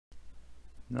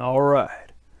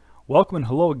Alright, welcome and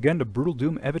hello again to Brutal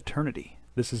Doom Eviternity.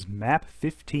 This is map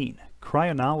 15,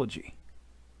 Cryonology.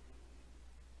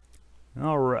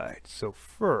 Alright, so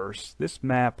first, this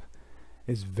map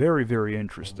is very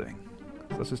interesting.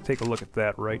 So let's just take a look at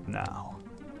that right now.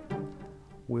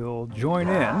 We'll join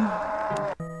in,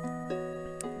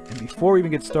 and before we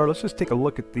even get started, let's just take a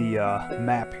look at the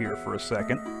map here for a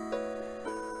second.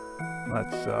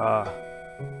 Let's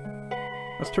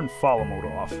turn follow mode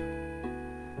off.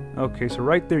 Okay, so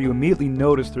right there you immediately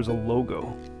notice there's a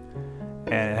logo.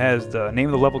 And it has the name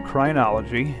of the level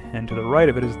Cryonology, and to the right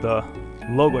of it is the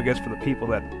logo, I guess, for the people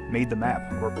that made the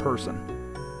map, or person.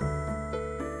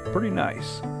 Pretty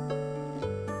nice.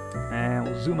 And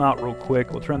we'll zoom out real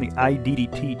quick. We'll turn on the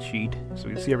IDDT cheat so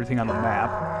we can see everything on the map.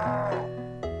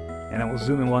 And then we'll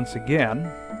zoom in once again.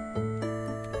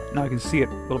 Now you can see it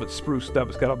a little bit spruced up.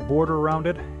 It's got a border around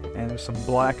it, and there's some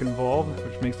black involved,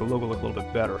 which makes the logo look a little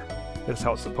bit better. That's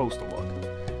how it's supposed to look.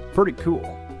 Pretty cool.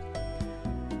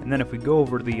 And then if we go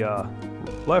over to the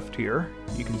left here,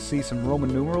 you can see some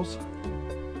Roman numerals,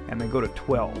 and they go to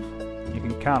 12. You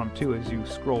can count them too as you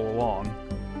scroll along.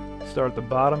 Start at the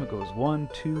bottom, it goes 1,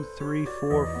 2, 3,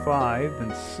 4, 5,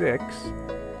 then 6.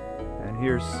 And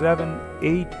here's 7,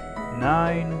 8,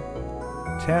 9,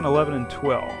 10, 11, and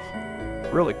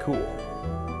 12. Really cool.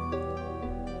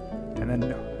 And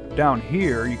then down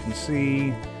here you can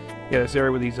see this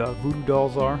area where these voodoo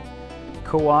dolls are.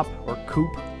 Co-op or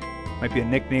Coop might be a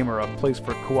nickname or a place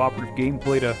for cooperative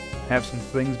gameplay to have some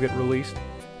things get released.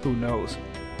 Who knows?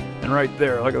 And right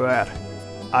there, look at that.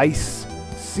 Ice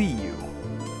See You.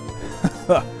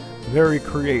 Very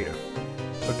creative.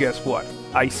 But guess what?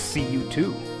 I see you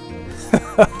too.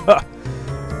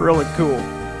 Really cool.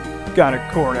 Kind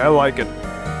of corny. I like it.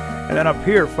 And then up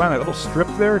here, finally, that little strip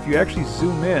there, if you actually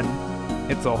zoom in,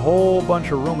 it's a whole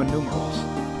bunch of Roman numerals.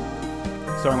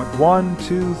 Starting with 1,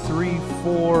 2, 3,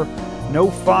 4, no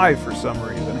 5 for some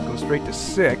reason. It goes straight to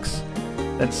 6.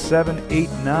 Then 7, 8,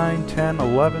 9, 10,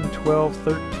 11, 12,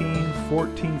 13,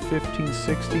 14, 15,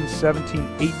 16, 17,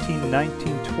 18,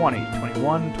 19, 20,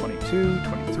 21, 22,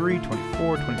 23,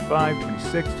 24, 25,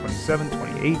 26, 27,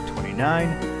 28,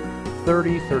 29,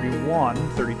 30, 31,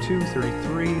 32,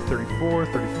 33, 34,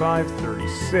 35,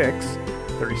 36,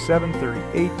 37,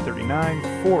 38,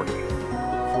 39, 40,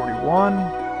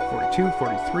 41, 42,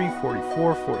 43,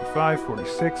 44, 45,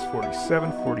 46,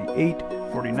 47, 48,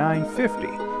 49, 50,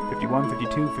 51,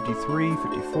 52, 53,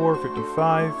 54,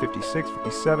 55, 56,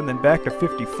 57, then back to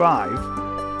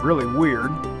 55. Really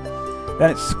weird. Then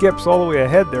it skips all the way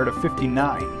ahead there to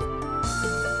 59.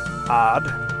 Odd.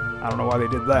 I don't know why they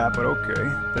did that, but okay.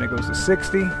 Then it goes to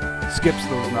 60, skips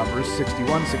those numbers,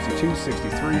 61, 62,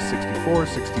 63, 64,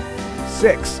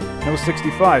 66. No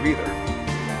 65 either.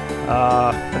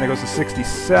 Then it goes to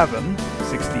 67,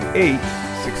 68,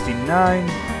 69,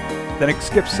 then it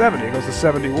skips 70, it goes to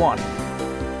 71.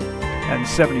 And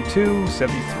 72,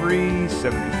 73,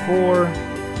 74,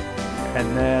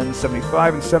 and then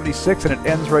 75 and 76, and it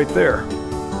ends right there.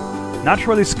 Not sure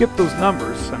why they skipped those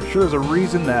numbers. I'm sure there's a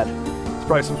reason that it's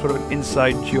probably some sort of an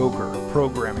inside joke or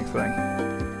programming thing.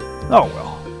 Oh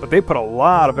well, but they put a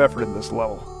lot of effort in this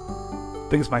level. I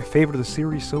think it's my favorite of the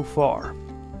series so far.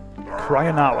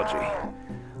 Cryonology.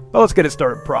 Well, let's get it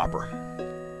started proper.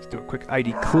 Let's do a quick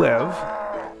ID clev.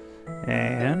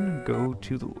 And go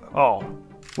to the... Oh,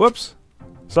 whoops.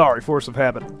 Sorry, force of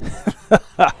habit.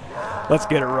 Let's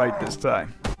get it right this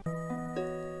time.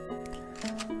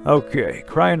 Okay,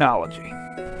 Cryonology.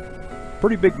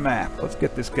 Pretty big map. Let's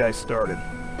get this guy started.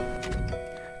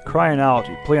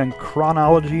 Cryonology. Play on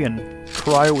chronology and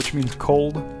cryo, which means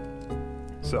cold.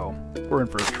 So, we're in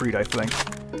for a treat, I think.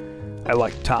 I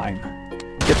like time.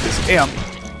 Get this imp.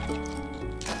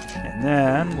 And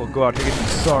then we'll go out here and get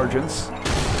some sergeants.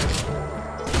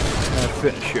 And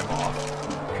finish him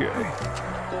off. Okay.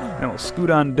 Then we'll scoot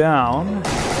on down.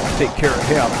 Take care of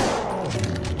him.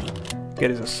 Get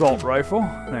his assault rifle.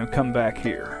 And then come back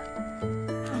here.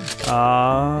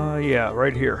 Yeah,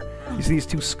 right here. You see these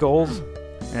two skulls?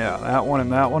 Yeah, that one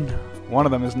and that one. One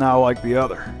of them is now like the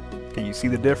other. Can you see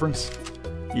the difference?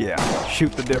 Yeah,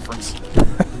 shoot the difference.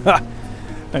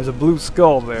 There's a blue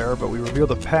skull there, but we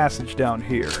revealed a passage down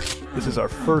here. This is our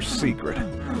first secret,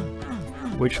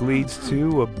 which leads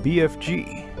to a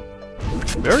BFG.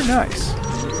 Very nice.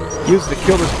 Use to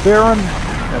kill this Baron,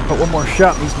 and put one more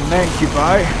shot in these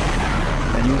Mancubi,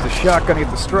 and use the shotgun to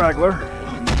get the straggler.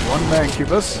 One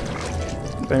Mancubus.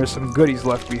 There's some goodies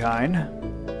left behind.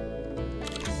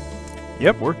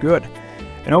 Yep, we're good.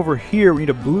 And over here we need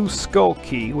a blue skull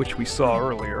key, which we saw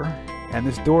earlier, and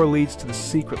this door leads to the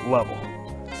secret level.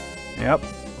 Yep,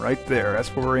 right there. That's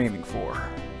what we're aiming for.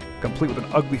 Complete with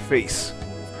an ugly face.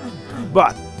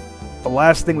 But the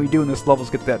last thing we do in this level is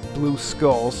get that blue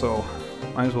skull, so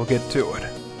might as well get to it.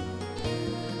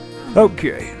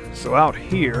 Okay, so out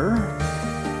here,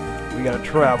 we gotta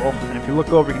travel, and if you look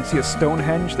over you can see a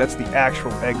Stonehenge. That's the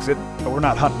actual exit, but we're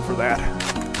not hunting for that.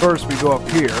 First we go up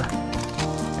here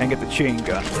and get the chain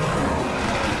gun.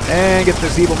 And get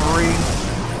this evil marine.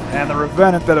 And the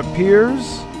revenant that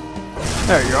appears.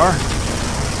 There you are.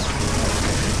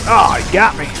 Ah, he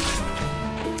got me.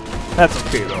 That's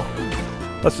okay though.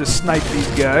 Let's just snipe these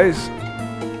guys.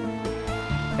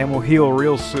 And we'll heal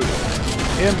real soon.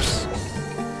 Imps.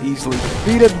 Easily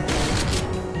defeated.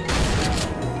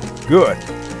 Good.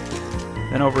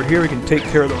 Then over here we can take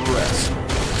care of the rest.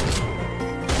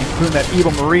 Including that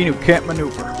evil marine who can't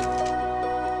maneuver.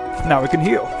 Now we can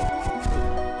heal.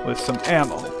 With some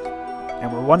ammo.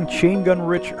 And we're one chain gun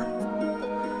richer.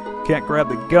 Can't grab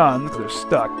the guns because they're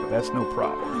stuck, but that's no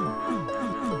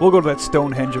problem. We'll go to that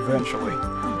Stonehenge eventually.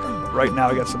 Right now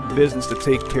I got some business to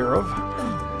take care of.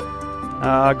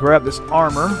 Grab this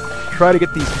armor. Try to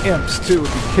get these imps too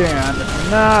if you can.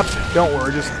 If not, don't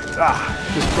worry, just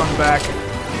run back.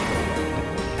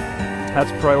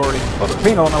 That's priority. Oh, the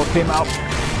paint elemental came out.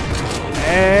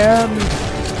 And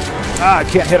I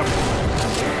can't hit him.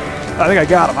 I think I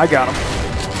got him.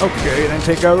 Okay, then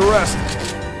take out the rest.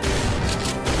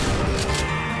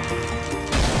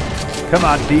 Come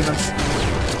on, demons.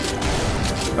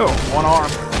 Oh, one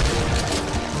arm.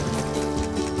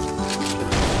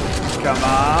 Come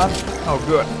on. Oh,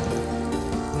 good.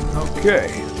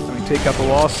 Okay, let me take out the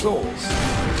Lost Souls.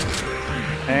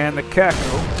 And the Caco.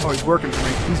 Oh, he's working for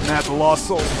me. He's mad at the Lost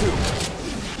Souls, too.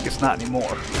 Guess not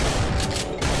anymore.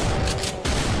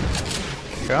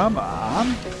 Come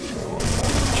on.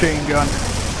 Chain gun.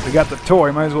 We got the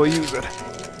toy, might as well use it.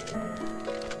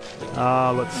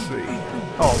 Let's see.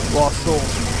 Oh, Lost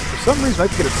Souls. For some reason I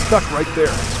get it stuck right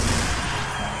there.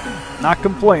 Not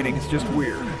complaining, it's just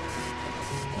weird.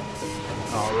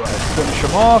 Alright, finish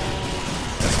him off.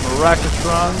 Got some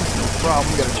Arachnotrons. No problem,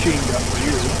 we got a chain gun for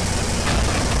you.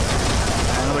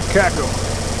 Another Caco.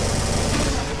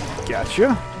 Gotcha.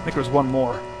 I think there's one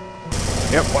more.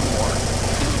 Yep, one more.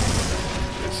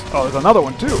 Oh, there's another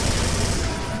one too.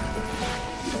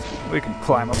 We can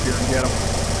climb up here and get him.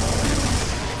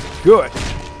 Good.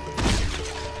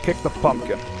 Kick the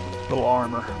pumpkin. Little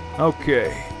armor.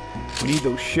 Okay. We need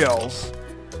those shells.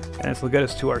 And this will get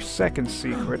us to our second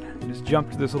secret. Just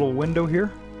jump to this little window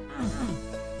here.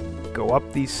 Go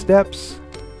up these steps.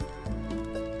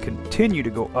 Continue to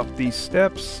go up these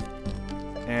steps.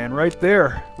 And right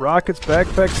there. Rockets,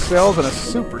 backpack cells, and a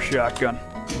super shotgun.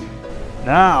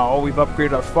 Now we've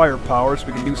upgraded our firepower so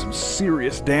we can do some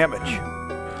serious damage.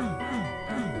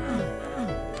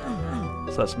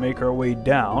 So let's make our way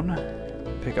down.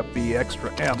 Pick up the extra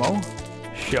ammo.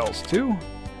 Shells too.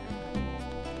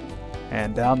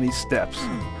 And down these steps.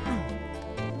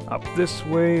 Up this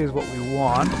way is what we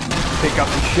want. Take out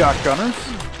these shotgunners.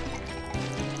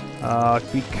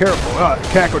 Be careful.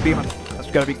 Caco demon. That's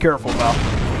gotta be careful about.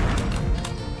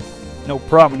 No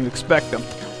problem when you expect them.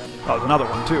 Oh, there's another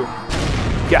one too.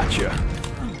 Gotcha.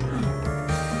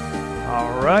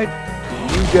 Alright.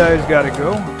 You guys gotta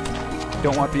go.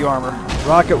 Don't want the armor.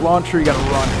 Rocket launcher, you gotta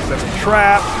run. That's a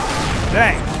trap.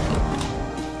 Dang.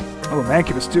 Oh,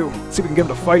 Mancubus too. Let's see if we can get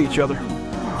them to fight each other.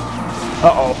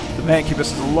 Uh-oh. The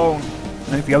Mancubus is alone. I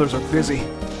think the others are busy.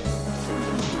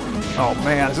 Oh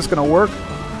man, is this gonna work?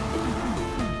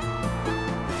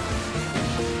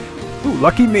 Ooh,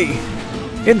 lucky me.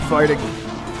 Infighting.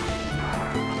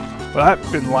 Well, that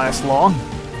didn't last long.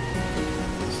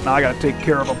 So now I gotta take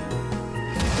care of them.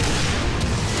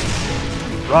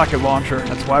 Rocket launcher.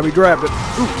 That's why we grabbed it.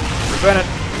 Ooh, Revenant.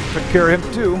 Took care of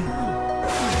him too.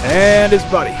 And his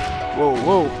buddy. Whoa,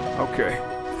 whoa. Okay.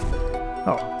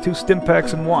 Oh, 2 stim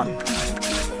packs in 1.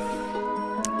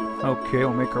 Okay,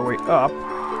 we'll make our way up.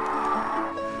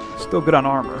 Still good on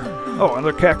armor. Oh,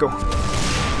 another Caco.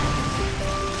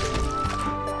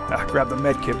 Grab the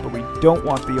medkit, but we don't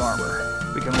want the armor.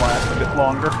 We can last a bit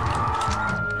longer.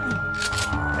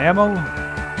 Ammo.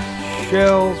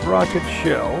 Shells. Rocket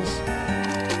shells.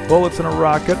 Bullets in a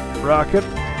rocket. Rocket.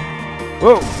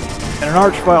 Whoa! And an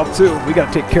archvile too. We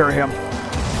gotta take care of him.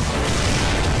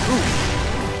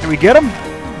 Ooh. Did we get him?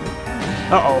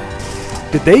 Uh-oh.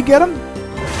 Did they get him?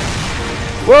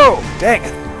 Whoa! Dang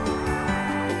it.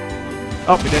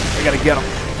 Oh, we didn't. I gotta get him.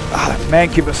 Ah,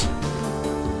 Mancubus.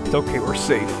 It's okay, we're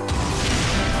safe.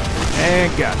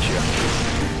 And gotcha.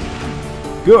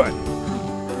 Good.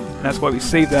 And that's why we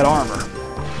saved that armor.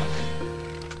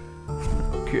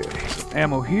 Okay.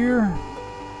 Ammo here.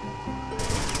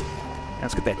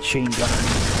 Let's get that chain gunner.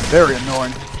 Very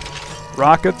annoying.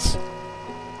 Rockets.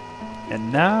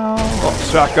 And now... Oh,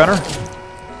 shotgunner.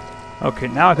 Okay,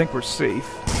 now I think we're safe.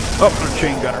 Oh, another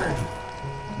chain gunner.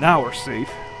 Now we're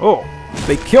safe. Oh,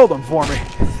 they killed him for me.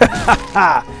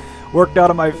 Worked out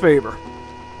in my favor.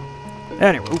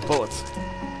 Anyway, ooh, bullets.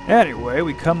 Anyway,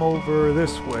 we come over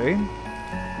this way.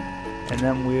 And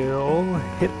then we'll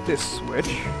hit this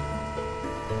switch.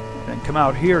 Then come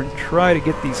out here and try to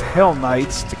get these Hell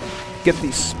Knights to get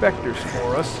these specters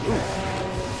for us.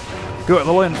 Ooh. Good,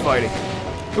 little infighting.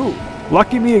 Ooh,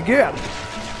 lucky me again.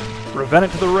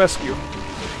 Revenant to the rescue.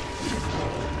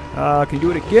 Can you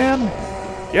do it again?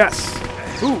 Yes.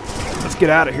 Ooh, let's get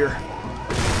out of here.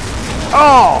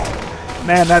 Oh!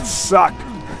 Man, that sucked.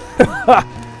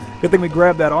 Good thing we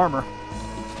grabbed that armor.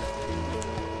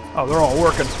 Oh, they're all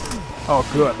working. Oh,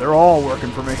 good. They're all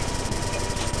working for me.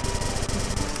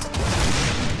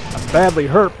 I'm badly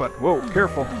hurt, but... Whoa,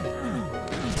 careful.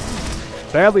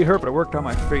 Badly hurt, but it worked on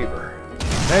my favor.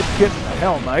 Medkit and a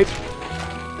Hell Knight.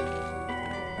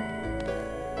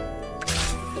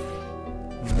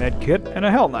 Medkit and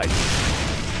a Hell Knight.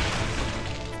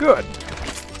 Good.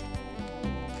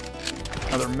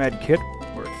 Another medkit.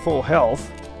 We're at full health.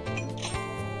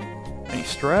 Any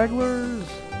stragglers?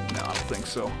 No, I don't think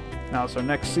so. Now it's our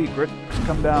next secret. Just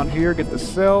come down here, get the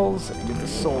cells, and get the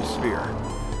soul sphere.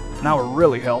 Now we're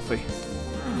really healthy.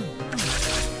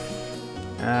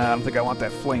 I don't think I want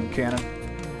that flame cannon.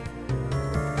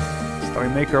 So we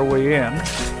make our way in.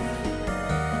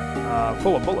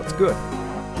 Full of bullets, good.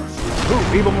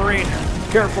 Ooh, evil marine.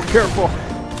 Careful, careful.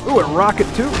 Ooh, a rocket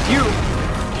too. You.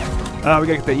 We gotta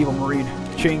get that evil marine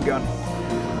chain gun.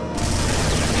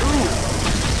 Ooh,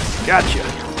 gotcha.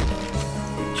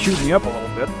 Shoot me up a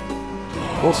little bit.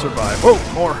 We'll survive. Oh,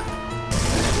 more.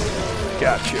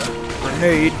 Gotcha.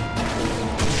 Grenade.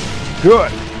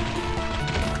 Good.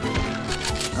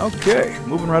 Okay,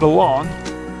 moving right along.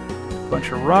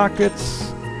 Bunch of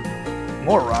rockets.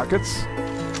 More rockets.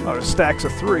 Oh, there's stacks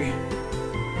of 3.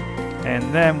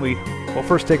 And then we'll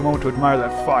first take a moment to admire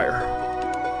that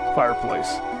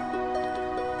fireplace.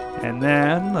 And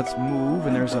then, let's move,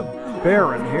 and there's a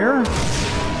Baron here.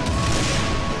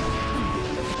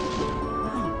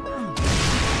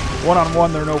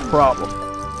 One-on-one, they're no problem.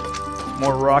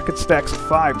 More rocket stacks of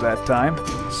 5 that time.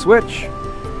 Switch.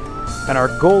 And our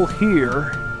goal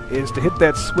here is to hit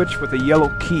that switch with a yellow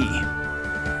key.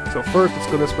 So first, let's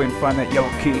go this way and find that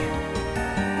yellow key.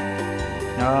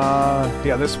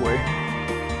 Yeah, this way.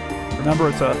 Remember,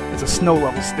 it's a snow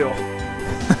level still.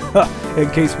 In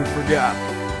case we forgot.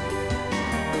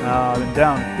 Then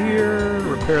down here,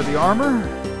 repair the armor.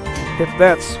 Hit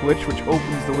that switch, which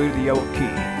opens the way to the yellow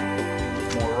key.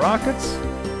 More rockets.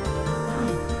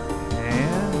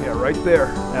 And, yeah, right there.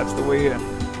 That's the way in.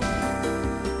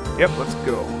 Yep, let's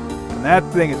go. And that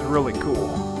thing is really cool.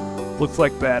 Looks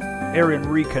like that Aryan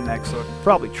reconnect, so it's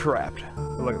probably trapped.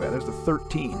 But look at that, there's the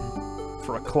 13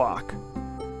 for a clock.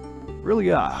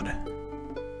 Really odd.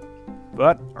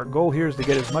 But our goal here is to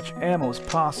get as much ammo as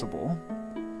possible.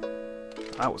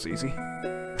 That was easy.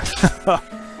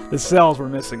 The cells we're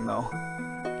missing, though.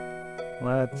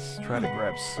 Let's try to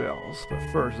grab cells. But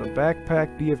first, a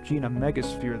backpack, BFG, and a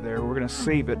megasphere there. We're going to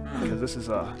save it, because this is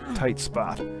a tight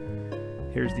spot.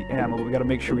 Here's the ammo, but we got to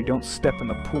make sure we don't step in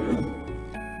the pool.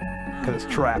 Because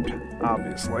it's trapped,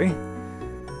 obviously.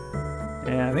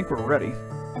 And I think we're ready.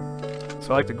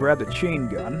 So I like to grab the chain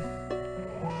gun,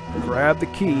 grab the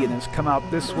key, and then just come out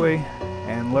this way,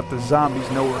 and let the zombies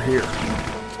know we're here.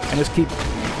 And just keep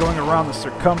going around the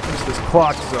circumference of this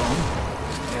clock zone,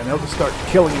 and they'll just start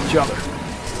killing each other.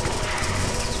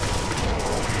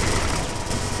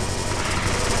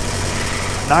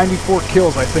 "94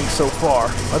 kills, I think, so far.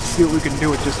 Let's see what we can do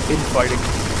with just infighting.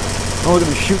 I'm only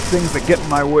going to shoot things that get in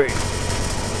my way.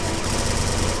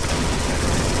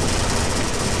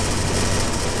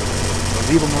 Those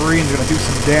evil marines are going to do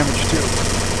some damage, too.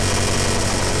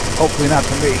 Hopefully not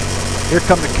to me. Here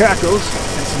come the Cacos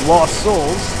and some lost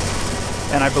souls.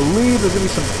 And I believe there's going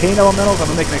to be some pain elementals. I'm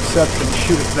going to make an exception and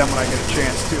shoot at them when I get a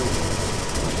chance, too.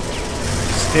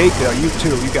 Stay there, you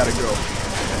too. You got to go.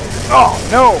 Oh,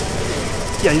 no!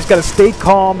 Yeah, you just gotta stay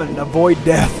calm and avoid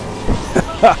death.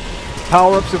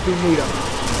 Power-ups if we need them.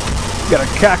 Got a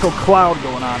cackle cloud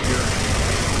going on here.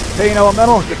 Pain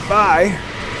elemental, goodbye.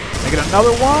 Can I get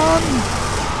another one?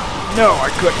 No, I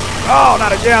couldn't. Oh,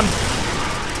 not again.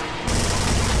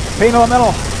 Pain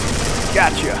elemental.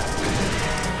 Gotcha.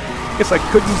 Guess I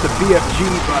could use the BFG,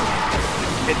 but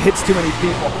it hits too many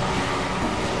people.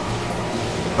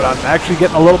 But I'm actually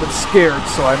getting a little bit scared,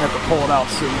 so I have to pull it out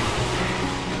soon.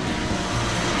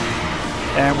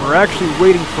 And we're actually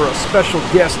waiting for a special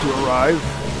guest to arrive.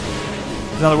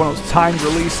 Another one of those timed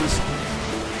releases.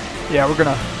 Yeah, we're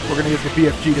gonna we're going to use the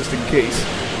BFG just in case.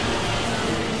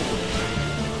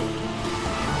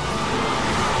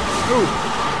 Ooh.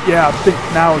 Yeah, I think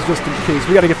now is just in case.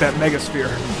 We got to get that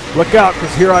Megasphere. Look out,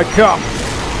 because here I come.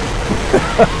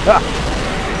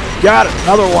 Got it.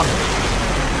 Another one.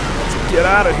 Let's get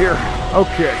out of here.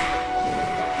 Okay.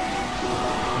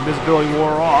 Invisibility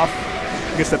wore off.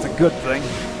 I guess that's a good thing.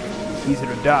 Easier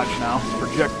to dodge now.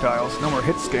 Projectiles. No more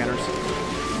hit scanners.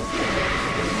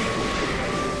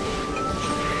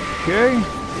 Okay.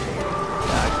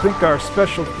 I think our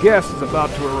special guest is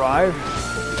about to arrive.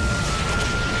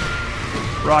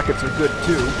 Rockets are good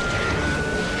too.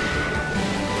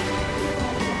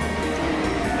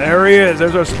 There he is.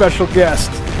 There's our special guest.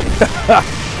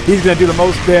 He's going to do the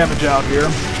most damage out here.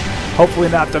 Hopefully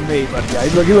not to me, but yeah,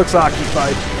 he looks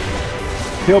occupied.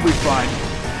 He'll be fine.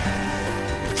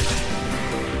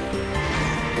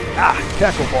 Ah,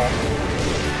 tackle ball.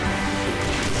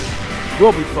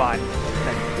 We'll be fine.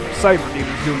 And Cyber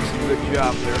Demon's doing some good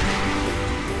job there.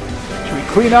 Should we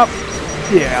clean up?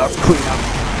 Yeah, let's clean up.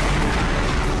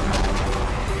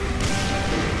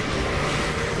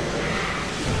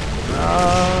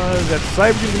 Is that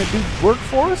Cyber Demon going to do work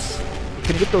for us?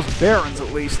 Can he get those Barons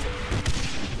at least?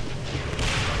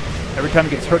 Every time he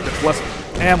gets hurt, there's less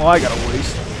ammo I gotta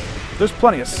waste. There's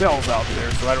plenty of cells out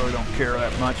there, so I really don't care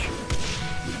that much.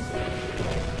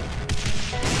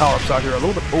 Power-ups out here are a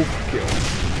little bit overkill.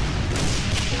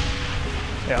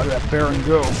 Yeah, look at that Baron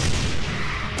go.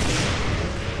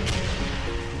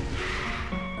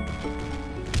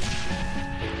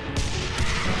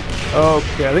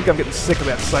 Okay, I think I'm getting sick of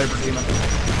that Cyber Demon.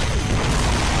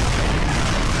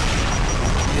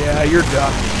 Yeah, you're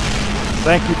done.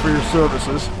 Thank you for your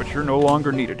services, but you're no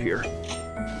longer needed here.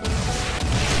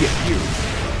 Get you.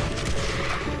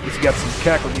 He's got some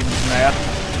Cackle Demons mad.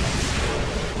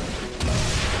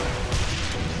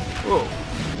 Whoa.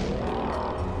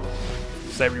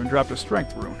 Cyber Demon dropped a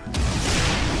Strength rune.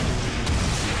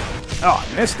 Oh,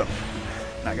 I missed him.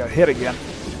 I got hit again.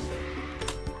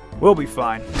 We'll be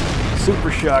fine.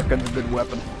 Super Shotgun's a good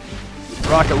weapon.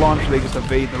 Rocket launcher, they just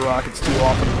evade the rockets too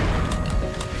often.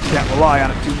 Can't rely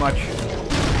on it too much.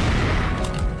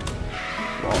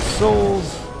 Lost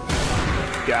souls.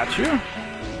 Gotcha.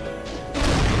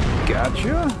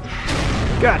 Gotcha.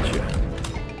 Gotcha.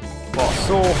 Lost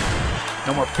soul.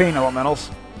 No more pain elementals.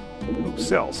 Ooh,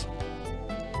 cells.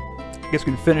 Guess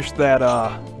we can finish that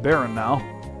Baron now.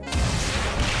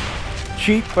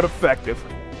 Cheap but effective.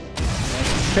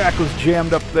 Cackle's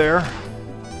jammed up there.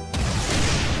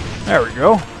 There we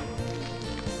go.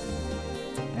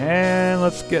 And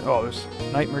let's get... Oh, there's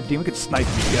Nightmare Demon. We could snipe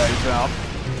these guys out.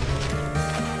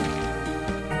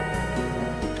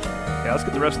 Yeah, let's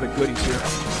get the rest of the goodies here.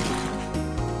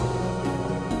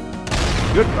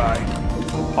 Goodbye.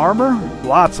 Armor?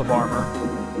 Lots of armor.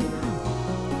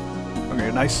 Okay,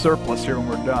 a nice surplus here when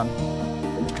we're done.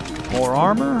 More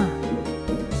armor.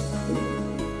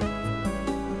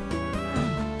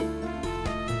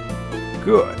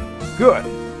 Good. Good.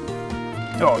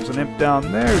 Oh, there's an imp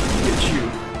down there. Get you.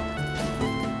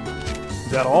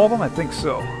 Is that all of them? I think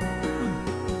so.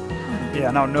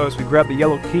 Yeah, now notice we grab the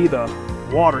yellow key, the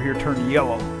water here turned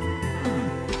yellow.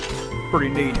 Pretty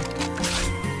neat.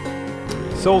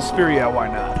 Soul Sphere, yeah, why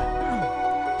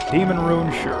not? Demon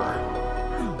Rune, sure.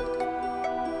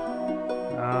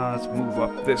 Let's move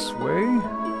up this way.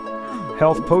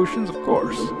 Health potions, of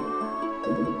course.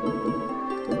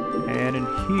 And in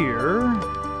here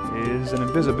is an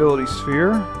invisibility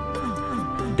sphere.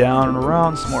 Down and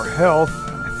around, some more health.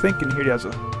 I think in here there's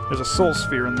a soul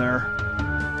sphere in there.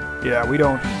 Yeah, we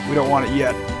don't want it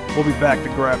yet. We'll be back to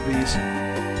grab these.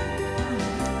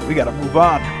 We gotta move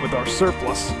on with our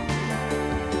surplus.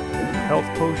 Health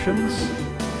potions.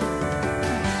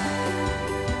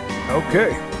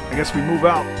 Okay, I guess we move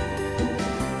out.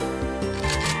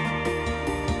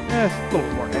 A little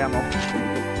bit more ammo.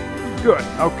 Good,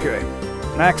 okay.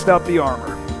 Maxed out the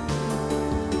armor.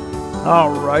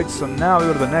 Alright, so now we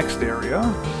go to the next area,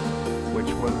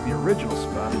 which was the original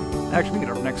spot. Actually, we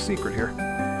get our next secret here.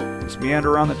 Just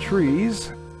meander around the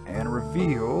trees, and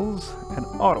reveals an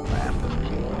auto map.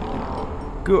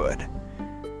 Good.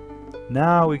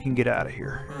 Now we can get out of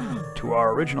here. To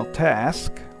our original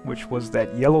task, which was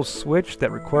that yellow switch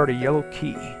that required a yellow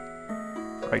key.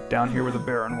 Right down here where the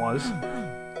Baron was.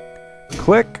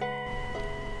 Click.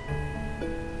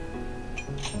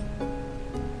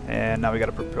 And now we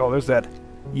gotta prepare. Oh, there's that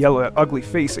yellow, that ugly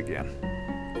face again.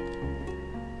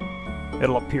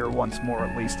 It'll appear once more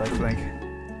at least, I think.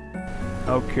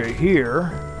 Okay,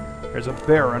 here, there's a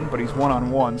Baron, but he's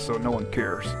one-on-one, so no one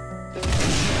cares.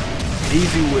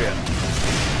 Easy win.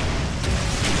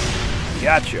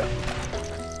 Gotcha.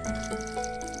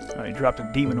 Oh, he dropped a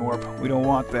demon orb. We don't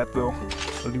want that, though.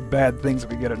 We'll do bad things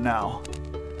if we get it now.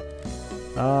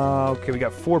 Okay, we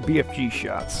got 4 BFG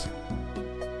shots.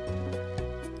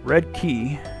 Red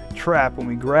key. Trap. When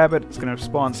we grab it, it's going to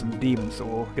spawn some demons, so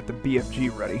we'll get the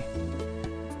BFG ready.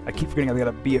 I keep forgetting I got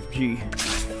a BFG.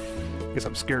 Guess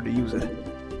I'm scared to use it.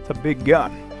 It's a big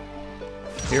gun.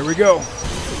 Here we go.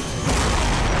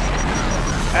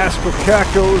 Astral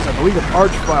Cacos. I believe an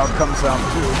Archvile comes out,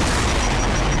 too.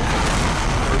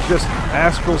 There's just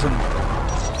Astrals and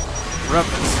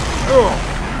Remnants. Oh!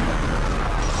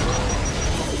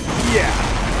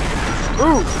 Yeah!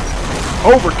 Ooh!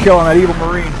 Overkill on that Evil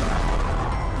Marine. I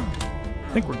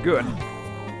think we're good.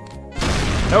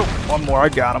 Nope, one more. I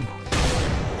got him.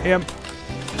 Him.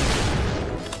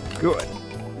 Good.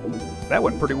 That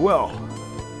went pretty well.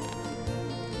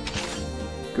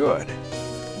 Good.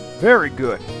 Very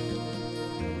good.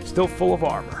 Still full of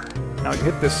armor. Now we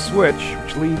hit this switch,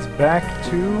 which leads back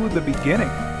to the beginning.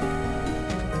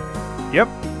 Yep,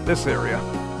 this area.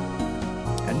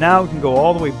 And now we can go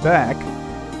all the way back,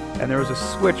 and there was a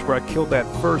switch where I killed that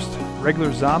first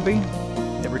regular zombie.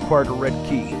 It required a red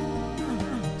key.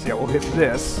 So yeah, we'll hit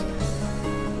this.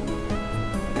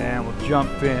 And we'll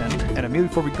jump in. And immediately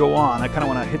before we go on, I kind of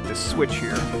want to hit this switch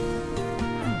here.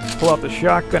 Pull out the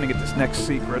shotgun and get this next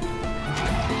secret.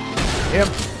 Imp.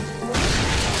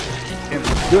 Imp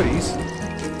with goodies.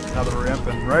 Another imp.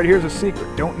 And right here's a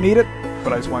secret. Don't need it,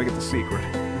 but I just want to get the secret.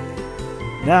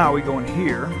 Now we go in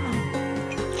here. I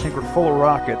think we're full of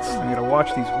rockets. I'm going to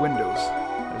watch these windows.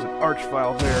 There's an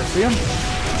Archvile there. See him?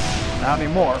 Not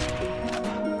anymore.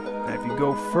 And if you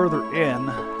go further in,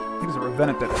 I think there's a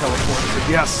Revenant that teleports.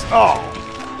 Yes! Oh!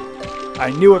 I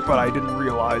knew it, but I didn't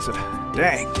realize it.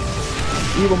 Dang.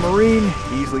 Evil Marine,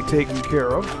 easily taken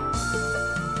care of. I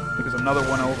think there's another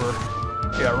one over.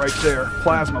 Yeah, right there.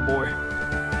 Plasma boy.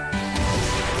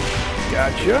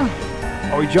 Gotcha.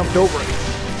 Oh, he jumped over it.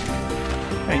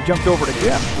 And he jumped over it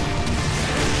again.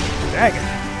 Dang it.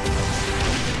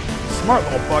 Smart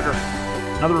little bugger.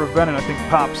 Another Revenant, I think,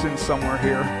 pops in somewhere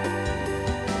here.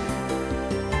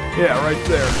 Yeah, right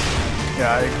there.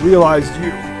 Yeah, I realized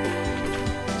you.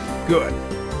 Good.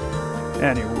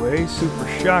 Anyway, super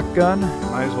shotgun.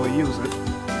 Might as well use it.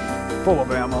 Full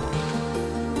of ammo.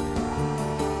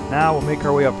 Now we'll make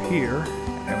our way up here.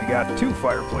 And we got 2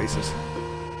 fireplaces.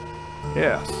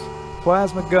 Yes.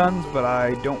 Plasma guns, but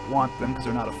I don't want them because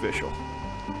they're not official.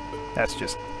 That's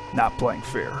just not playing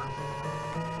fair.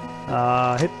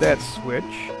 Hit that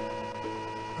switch.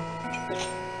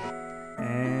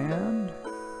 And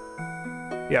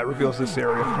yeah, it reveals this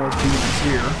area. More demons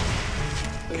here.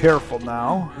 Careful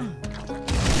now.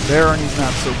 Baron, he's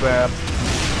not so bad.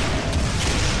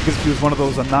 Because if he was one of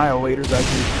those annihilators, I'd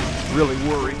be really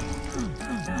worried.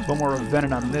 There's one more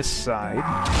Revenant on this side.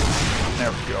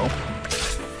 There we go.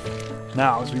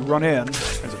 Now, as we run in,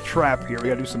 there's a trap here. We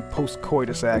gotta do some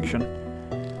post-coitus action.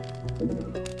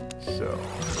 So,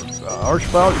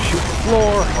 Archvile, just shoot the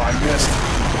floor. Oh, I missed.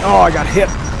 Oh, I got hit.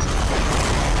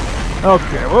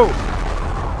 Okay, whoa.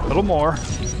 A little more.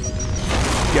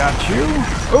 Got you.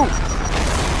 Oh.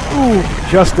 Ooh,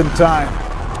 just in time.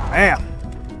 Man.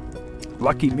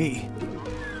 Lucky me.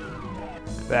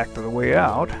 Back to the way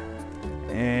out.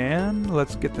 And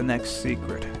let's get the next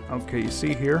secret. Okay, you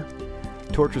see here?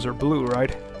 Torches are blue,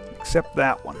 right? Except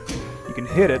that one. You can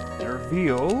hit it. It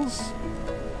reveals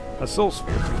a soul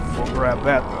sphere. We'll grab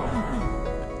that, though.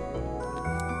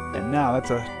 And now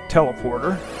that's a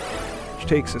teleporter, which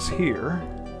takes us here.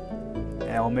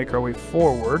 And we'll make our way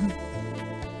forward.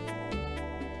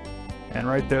 And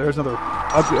right there's another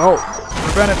ugly... Oh!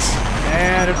 Revenants!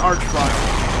 And an Archvile.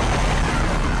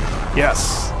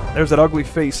 Yes! There's that ugly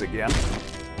face again.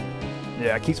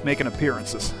 Yeah, it keeps making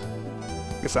appearances.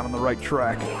 Guess I'm on the right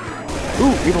track.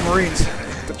 Ooh! Evil Marines!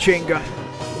 The chain gun.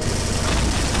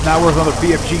 Now we're another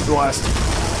BFG blast.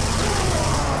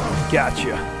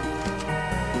 Gotcha.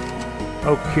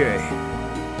 Okay.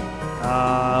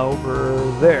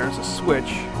 Over there's a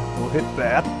switch. We'll hit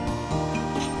that. I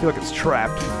feel like it's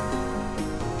trapped.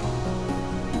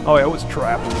 Oh yeah, it was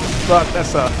trapped. But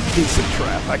that's a decent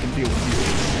trap. I can deal with you.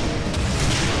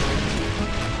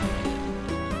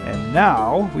 And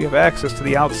now we have access to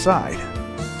the outside.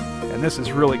 And this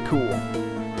is really cool.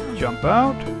 Jump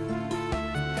out.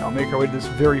 I'll make our way to this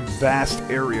very vast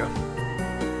area.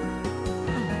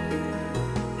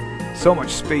 So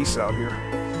much space out here.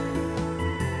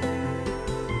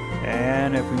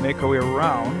 And if we make our way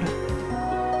around,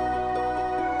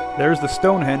 there's the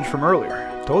Stonehenge from earlier.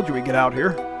 Told you we'd get out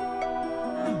here.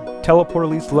 Teleporter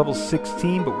leads to level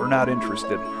 16, but we're not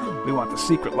interested. We want the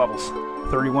secret levels,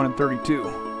 31 and 32.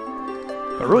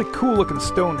 A really cool looking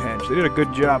Stonehenge. They did a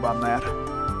good job on that.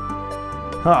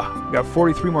 Huh, we got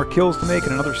 43 more kills to make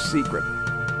and another secret.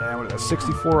 And what is that,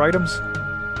 64 items?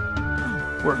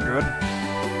 We're good.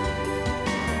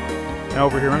 And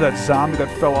over here, remember that zombie that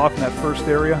fell off in that first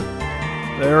area?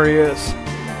 There he is.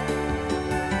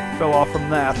 Fell off from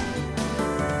that.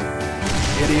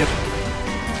 Idiot.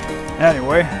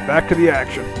 Anyway, back to the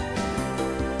action.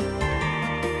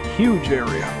 Huge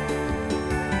area.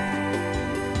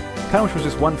 Kinda wish there was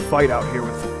just one fight out here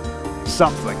with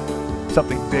something.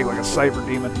 Something big like a cyber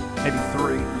demon. Maybe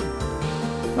 3.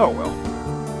 Oh well.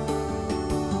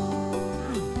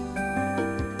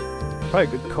 Probably a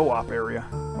good co-op area.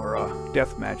 Or a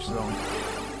deathmatch zone.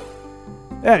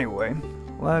 Anyway,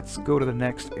 let's go to the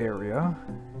next area.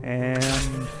 And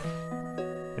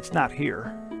it's not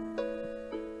here.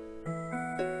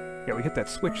 Yeah, we hit that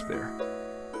switch there.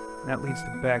 And that leads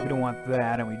to back. We don't want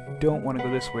that, and we don't want to go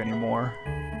this way anymore.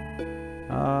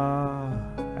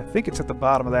 I think it's at the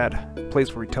bottom of that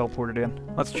place where we teleported in.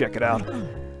 Let's check it out.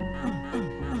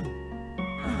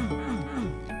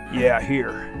 Yeah,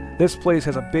 here. This place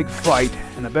has a big fight,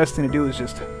 and the best thing to do is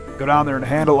just go down there and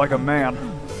handle like a man.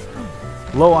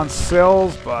 Low on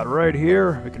cells, but right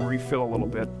here we can refill a little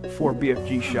bit. 4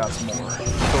 BFG shots more. Total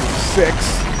 6.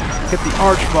 Hit the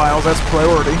Archviles, that's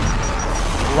priority.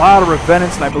 A lot of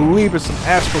Revenants, and I believe there's some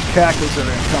Astral Cactus that are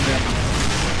going to come in.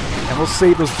 And we'll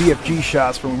save those BFG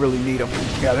shots for when we really need them.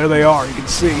 Yeah, there they are, you can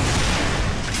see.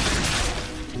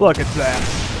 Look at that.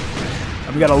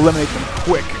 And we gotta eliminate them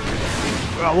quick.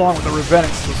 Along with the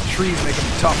Revenants, those trees make them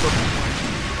tougher.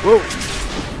 Whoa!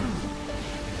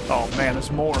 Oh man,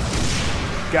 there's more.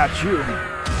 Got you.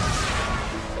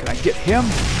 Can I get him?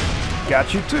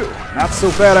 Got you too. Not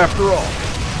so bad after all.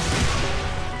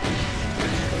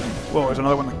 Whoa, there's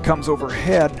another one that comes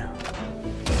overhead.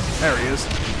 There he is.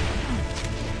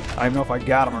 I don't even know if I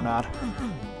got him or not.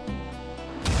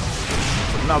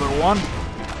 There's another one.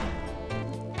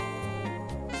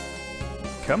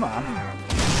 Come on.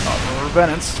 Oh, the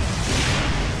Revenants.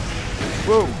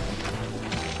 Whoa.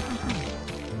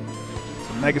 It's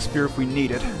a Megasphere if we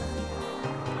need it.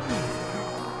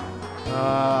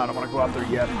 I don't want to go out there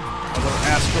yet. Another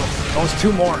Astral. Oh, it's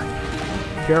 2 more.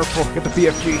 Careful, get the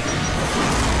BFG.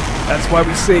 That's why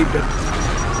we saved it.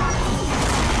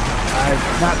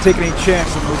 I've not taken any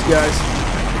chance on those guys.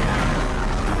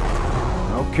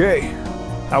 Okay,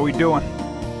 how we doing?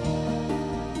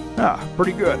 Ah,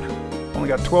 pretty good. Only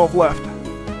got 12 left.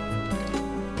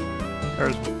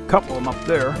 There's a couple of them up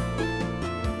there.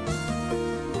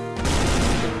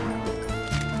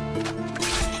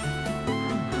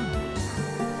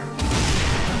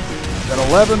 Got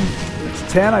 11. It's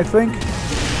 10, I think.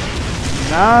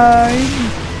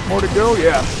 9. More to go.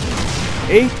 Yeah.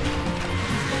 8.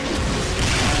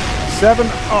 7.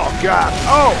 Oh, God.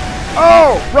 Oh!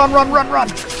 Oh! Run, run, run, run!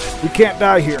 We can't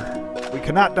die here. We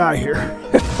cannot die here.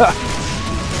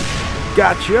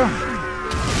 Gotcha.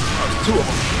 There's 2 of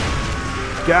them.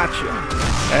 Gotcha.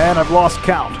 And I've lost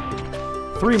count.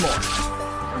 3 more.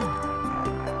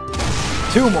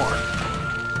 2 more.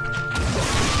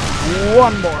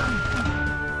 1 more.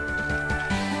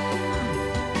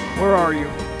 Where are you?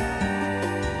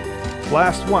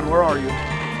 Last one, where are you?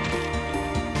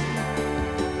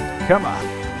 Come on.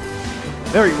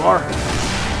 There you are.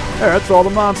 There, that's all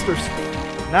the monsters.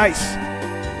 Nice.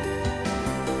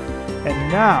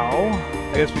 And now,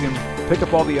 I guess we can pick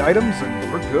up all the items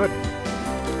and we're good.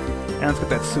 And let's get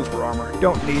that super armor.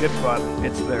 Don't need it, but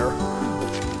it's there.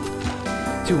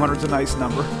 200's a nice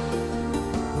number.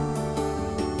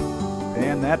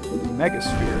 And that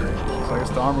Megasphere. So I guess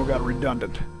the armor got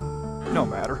redundant. No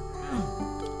matter.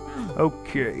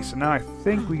 Okay, so now I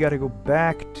think we gotta go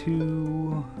back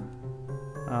to...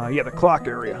 yeah, the clock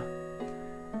area.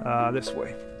 This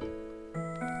way.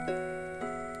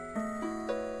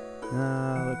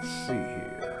 Let's see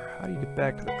here. How do you get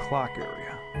back to the clock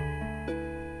area?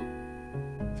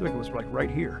 I feel like it was like right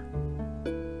here.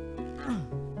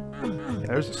 Yeah,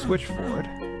 there's a switch for it.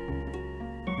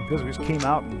 Because we just came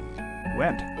out and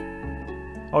went.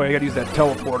 Oh, yeah, you gotta use that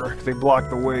teleporter, because they blocked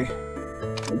the way.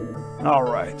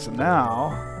 Alright, so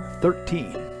now,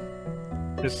 13.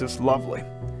 It's just lovely.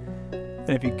 And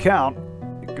if you count,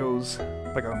 it goes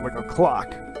like a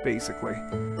clock, basically.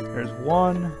 There's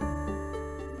 1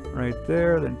 right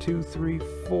there, then 2, 3,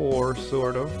 4,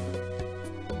 sort of.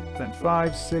 Then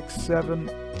 5, 6, 7,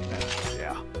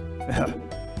 yeah.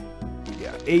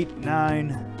 Yeah, 8,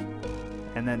 9,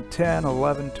 and then 10,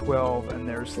 11, 12, and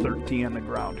there's 13 on the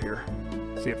ground here.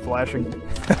 See it flashing?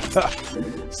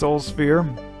 Soul Sphere.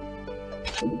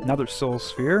 Another Soul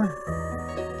Sphere.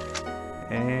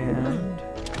 And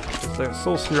there's a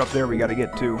Soul Sphere up there we gotta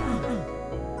get to.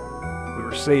 We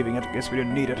were saving it, I guess we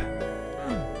didn't need it.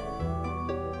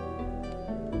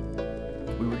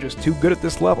 just too good at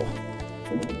this level.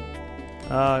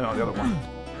 No, the other one.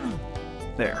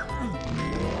 There.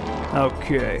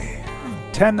 Okay.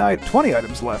 20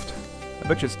 items left. I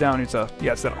bet you it's down. It's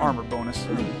that armor bonus.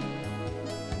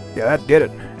 Yeah, that did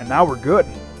it. And now we're good.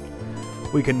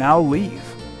 We can now leave.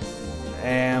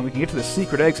 And we can get to the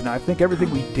secret exit. Now, I think everything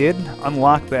we did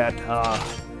unlocked that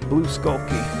blue skull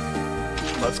key.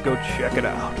 Let's go check it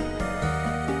out.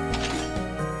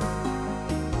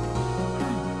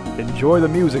 Enjoy the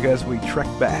music as we trek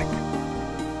back.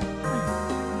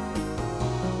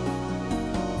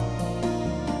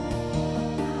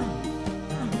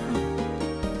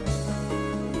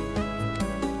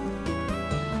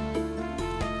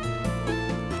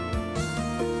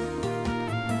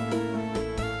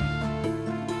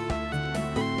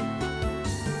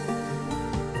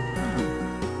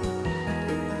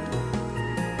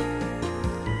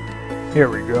 Here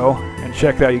we go. And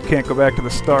check it out, you can't go back to the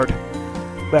start.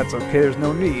 That's okay, there's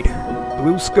no need.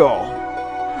 Blue skull.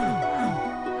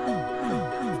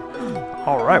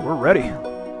 Alright, we're ready.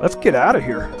 Let's get out of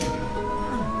here.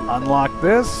 Unlock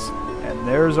this, and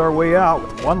there's our way out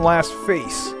with one last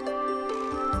face.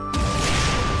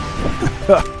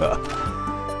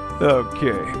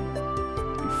 Okay.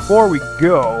 Before we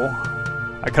go,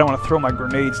 I kind of want to throw my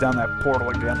grenades down that portal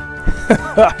again.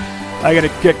 I get a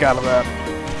kick out of that.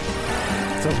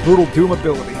 It's a brutal Doom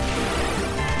ability.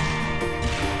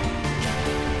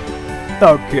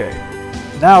 Okay,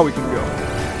 now we can go.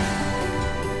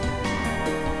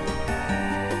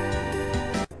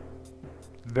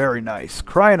 Very nice.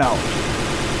 Cryonology.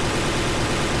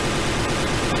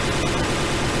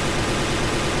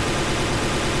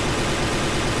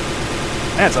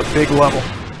 That's a big level.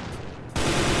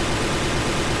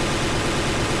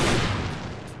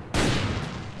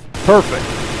 Perfect.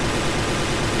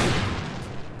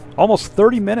 Almost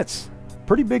 30 minutes.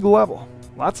 Pretty big level.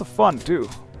 Lots of fun, too.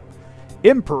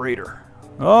 Imperator.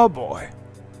 Oh, boy.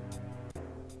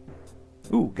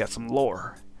 Ooh, got some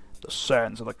lore. The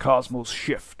sands of the cosmos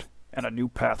shift, and a new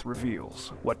path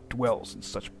reveals what dwells in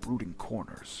such brooding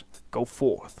corners. Go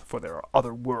forth, for there are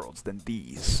other worlds than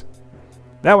these.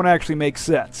 That one actually makes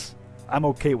sense. I'm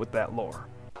okay with that lore.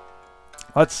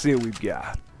 Let's see what we've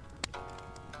got.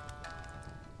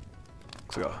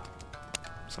 So,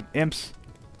 some imps.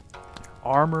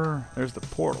 Armor. There's the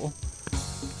portal.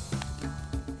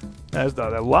 There's the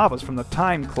lava's from the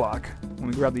time clock when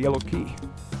we grab the yellow key.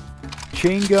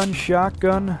 Chain gun,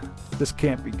 shotgun. This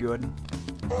can't be good.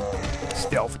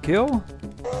 Stealth kill.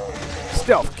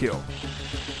 Stealth kill.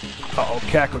 Uh-oh,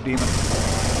 Cacodemon.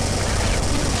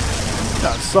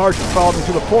 That sergeant followed me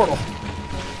through the portal.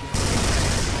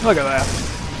 Look at that.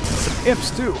 Some imps,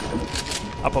 too.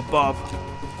 Up above.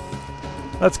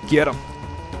 Let's get them.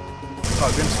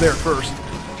 Oh, imps there first.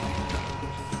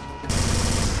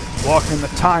 Walking in the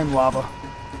time lava.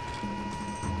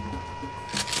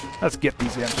 Let's get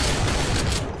these imps.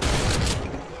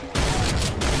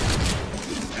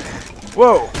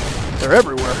 Whoa! They're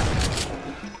everywhere.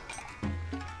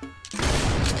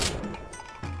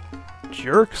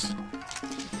 Jerks.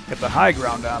 Get the high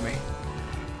ground on me.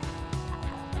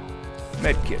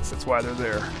 Medkits, that's why they're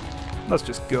there. Let's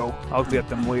just go. I'll get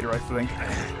them later, I think.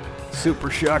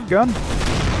 Super shotgun.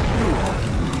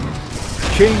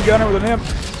 Chain gunner with an imp.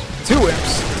 2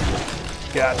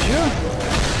 imps. Gotcha.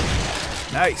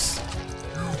 Nice.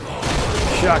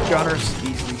 Shotgunners.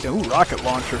 Easily done. Ooh, rocket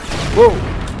launcher. Whoa.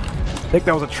 I think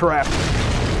that was a trap.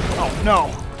 Oh,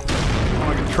 no. I don't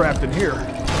want to get trapped in here.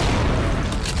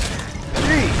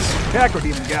 Jeez.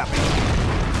 Cacodemon got me.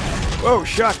 Whoa,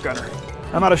 shotgunner.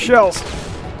 I'm out of shells.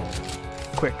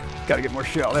 Quick. Gotta get more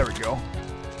shell. There we go.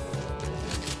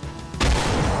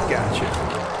 Gotcha.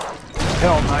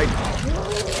 Hell Knight.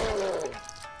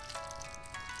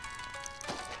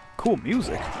 Cool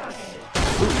music.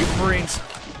 Ooh, you Marines.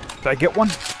 Did I get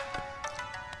one?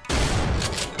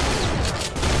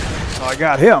 Oh, I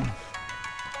got him.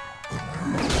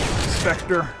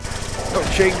 Spectre. Oh,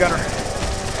 chain gunner.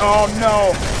 Oh,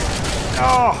 no.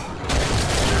 Oh.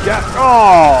 Got.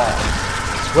 Oh.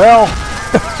 Well,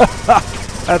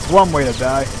 that's one way to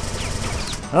die.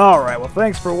 Alright, well,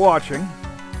 thanks for watching.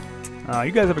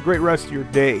 You guys have a great rest of your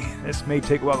day. This may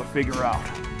take a while to figure out.